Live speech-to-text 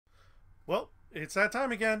Well, it's that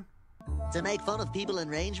time again. To make fun of people in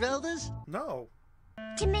Range Rovers? No.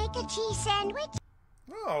 To make a cheese sandwich?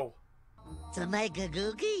 No. To make a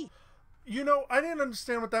cookie? You know, I didn't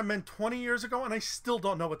understand what that meant 20 years ago, and I still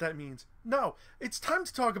don't know what that means. No, it's time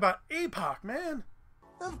to talk about APOC, man.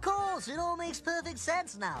 Of course, it all makes perfect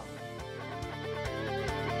sense now.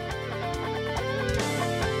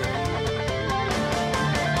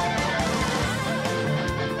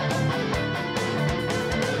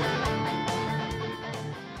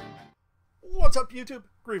 What's up, YouTube?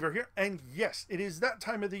 Griever here, and yes, it is that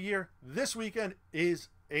time of the year. This weekend is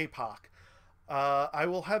APOC. I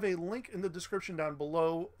will have a link in the description down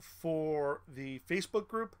below for the Facebook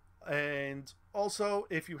group, and also,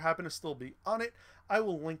 if you happen to still be on it, I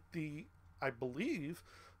will link I believe,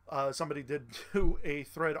 somebody did do a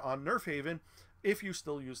thread on Nerfing, if you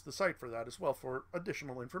still use the site for that as well, for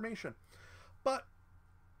additional information. But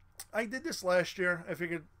I did this last year. I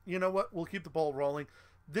figured, you know what, we'll keep the ball rolling.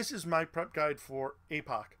 This is my prep guide for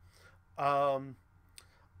APOC. I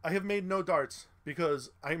have made no darts because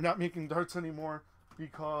I'm not making darts anymore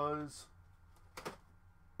because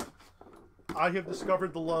I have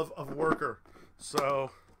discovered the love of worker.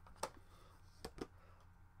 So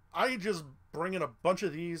I just bring in a bunch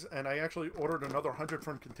of these, and I actually ordered another 100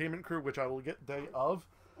 from Containment Crew, which I will get day of.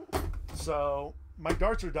 So my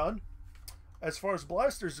darts are done. As far as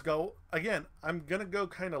blasters go, again, I'm gonna go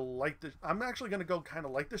kind of light this. I'm actually gonna go kind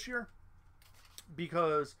of light this year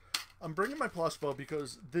because I'm bringing my plus bow,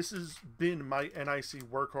 because this has been my NIC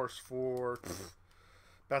workhorse for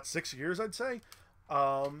about 6 years, I'd say.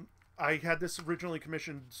 I had this originally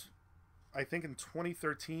commissioned, I think, in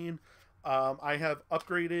 2013. I have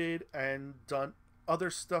upgraded and done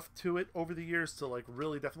other stuff to it over the years to like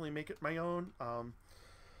really definitely make it my own.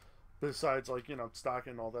 Besides, like, you know, stock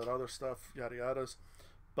and all that other stuff, yada yadas.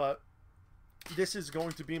 But this is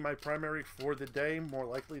going to be my primary for the day, more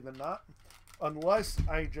likely than not. Unless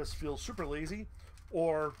I just feel super lazy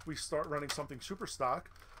or we start running something super stock.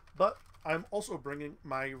 But I'm also bringing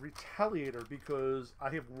my Retaliator because I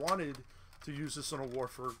have wanted to use this in a war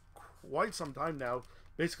for quite some time now.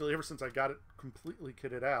 Basically, ever since I got it completely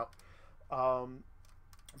kitted out.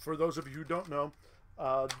 For those of you who don't know,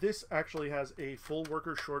 this actually has a full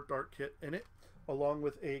worker short dart kit in it, along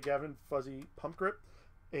with a Gavin Fuzzy pump grip,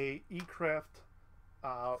 a E-Craft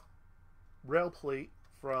rail plate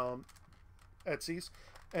from Etsy's,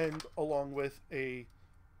 and along with a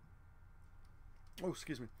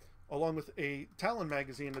along with a Talon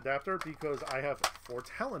magazine adapter, because I have 4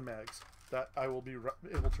 Talon mags that I will be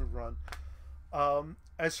able to run.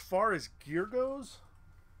 As far as gear goes,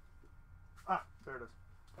 there it is.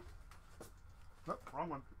 Nope, wrong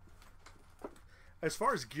one. As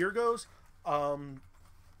far as gear goes, I'm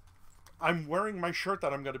wearing my shirt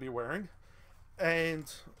that I'm going to be wearing,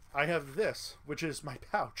 and I have this, which is my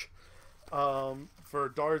pouch for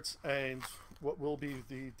darts and what will be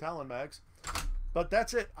the Talon mags. But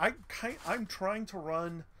that's it. I'm trying to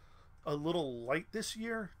run a little light this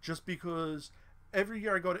year, just because every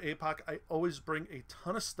year I go to APOC, I always bring a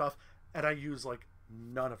ton of stuff, and I use like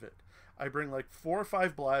none of it. I bring like 4 or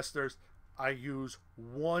 5 blasters. I use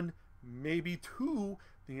 1, maybe 2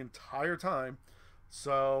 the entire time.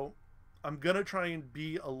 So I'm going to try and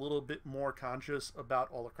be a little bit more conscious about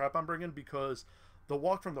all the crap I'm bringing, because the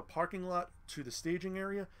walk from the parking lot to the staging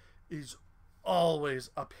area is always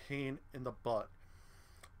a pain in the butt.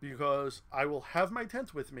 Because I will have my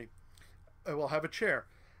tent with me. I will have a chair.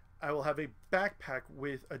 I will have a backpack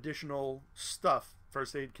with additional stuff,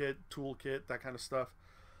 first aid kit, tool kit, that kind of stuff.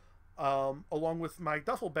 Along with my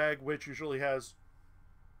duffel bag, which usually has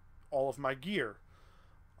all of my gear.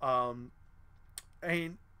 And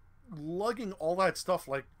lugging all that stuff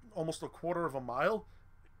like almost a quarter of a mile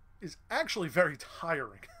is actually very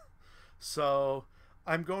tiring. So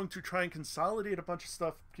I'm going to try and consolidate a bunch of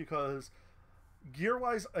stuff, because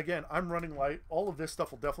gear-wise, again, I'm running light. All of this stuff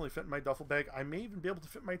will definitely fit in my duffel bag. I may even be able to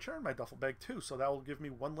fit my chair in my duffel bag too, so that will give me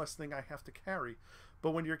one less thing I have to carry.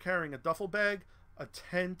 But when you're carrying a duffel bag, a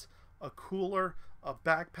tent, a cooler, a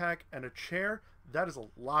backpack, and a chair, that is a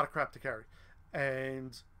lot of crap to carry.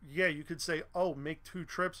 And yeah, you could say, oh, make 2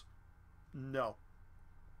 trips. No,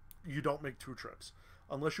 you don't make 2 trips.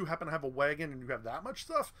 Unless you happen to have a wagon and you have that much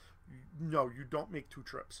stuff, no, you don't make 2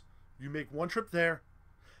 trips. You make 1 trip there,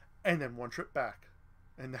 and then 1 trip back.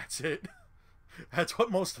 And that's it. That's what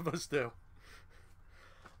most of us do.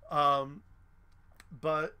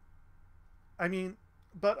 But, I mean,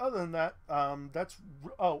 but other than that, that's...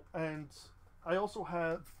 Oh, and I also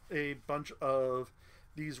have a bunch of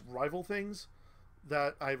these rival things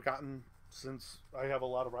that I've gotten since I have a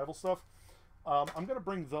lot of rival stuff. I'm going to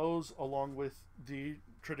bring those along with the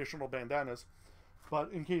traditional bandanas.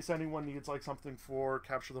 But in case anyone needs like something for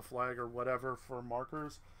capture the flag or whatever for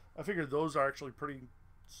markers, I figured those are actually pretty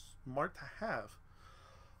smart to have.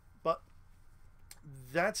 But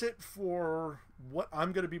that's it for what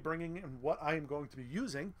I'm going to be bringing and what I am going to be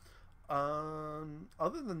using.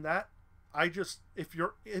 Other than that, if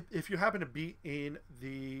you happen to be in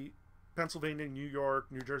the Pennsylvania, New York,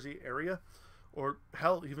 New Jersey area, or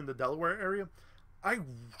hell, even the Delaware area, I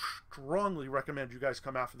strongly recommend you guys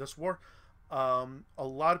come out for this war. A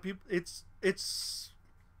lot of people, it's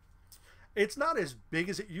not as big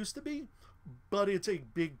as it used to be, but it's a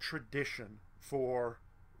big tradition for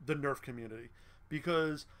the Nerf community,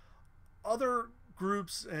 because other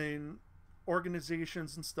groups and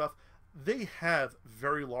organizations and stuff, they have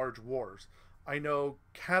very large wars. I know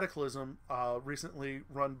Cataclysm, recently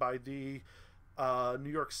run by the New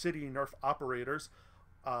York City Nerf operators,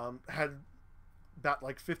 had about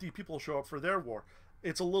like 50 people show up for their war.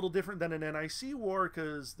 It's a little different than an NIC war,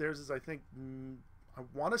 because theirs is, I think, I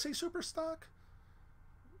want to say super stock.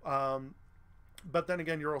 But then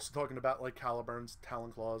again, you're also talking about like Caliburns,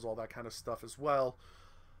 Talon Claws, all that kind of stuff as well.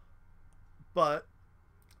 But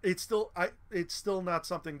it's still not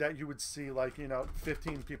something that you would see like,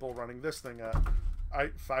 15 people running this thing at.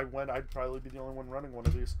 If I went, I'd probably be the only one running one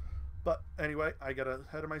of these. But anyway, I got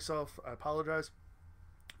ahead of myself. I apologize.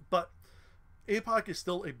 But APOC is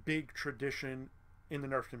still a big tradition in the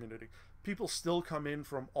Nerf community. People still come in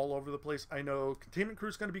from all over the place. I know Containment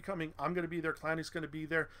Crew's going to be coming. I'm going to be there. Clownie's going to be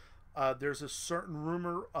there. There's a certain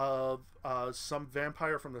rumor of some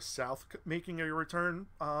vampire from the south making a return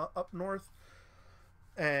up north,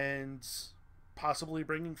 and possibly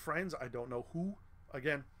bringing friends. I don't know who.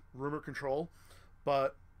 Again, rumor control.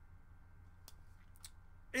 But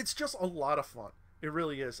it's just a lot of fun. It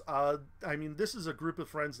really is. I mean, this is a group of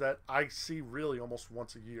friends that I see really almost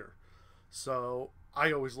once a year. So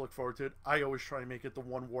I always look forward to it. I always try and make it the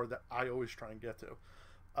one war that I always try and get to.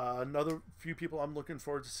 Another few people I'm looking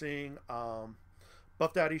forward to seeing.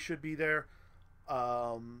 Buff Daddy should be there.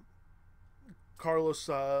 Carlos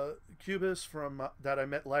Cubis from that I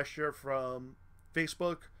met last year from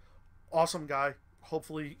Facebook. Awesome guy.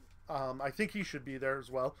 Hopefully, I think he should be there as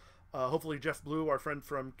well. Hopefully Jeff Blue, our friend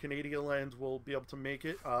from Canadian Land, will be able to make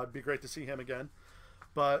it. It'd be great to see him again.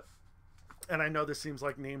 And I know this seems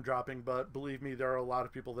like name dropping, but believe me, there are a lot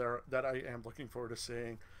of people there that I am looking forward to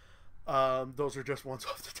seeing. Those are just ones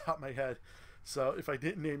off the top of my head. So if I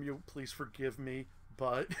didn't name you, please forgive me.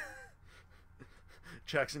 But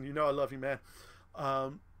Jackson, you know I love you, man.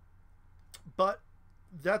 But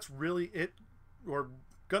that's really it, or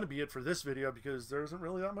going to be it for this video, because there isn't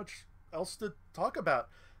really that much else to talk about.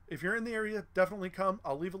 If you're in the area, definitely come.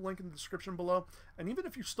 I'll leave a link in the description below. And even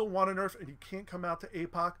if you still want to Nerf and you can't come out to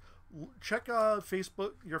APOC, check your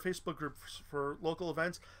Facebook group for local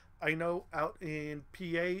events. I know out in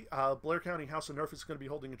PA, Blair County House of Nerf is going to be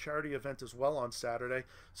holding a charity event as well on Saturday.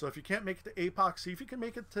 So if you can't make it to APOC, see if you can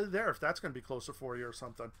make it to there, if that's going to be closer for you or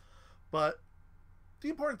something. But the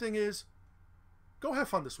important thing is, go have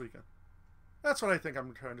fun this weekend. That's what I think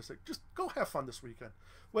I'm trying to say. Just go have fun this weekend.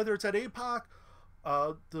 Whether it's at APOC,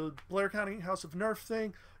 the Blair County House of Nerf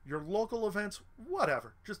thing, your local events,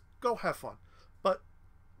 whatever. Just go have fun. But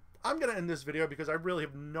I'm going to end this video because I really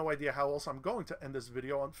have no idea how else I'm going to end this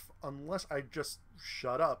video unless I just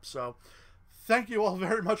shut up. So thank you all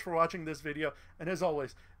very much for watching this video. And as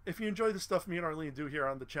always, if you enjoy the stuff me and Arlene do here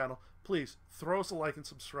on the channel, please throw us a like and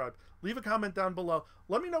subscribe. Leave a comment down below.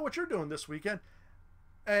 Let me know what you're doing this weekend.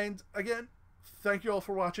 And again, thank you all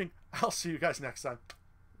for watching. I'll see you guys next time.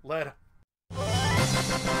 Later.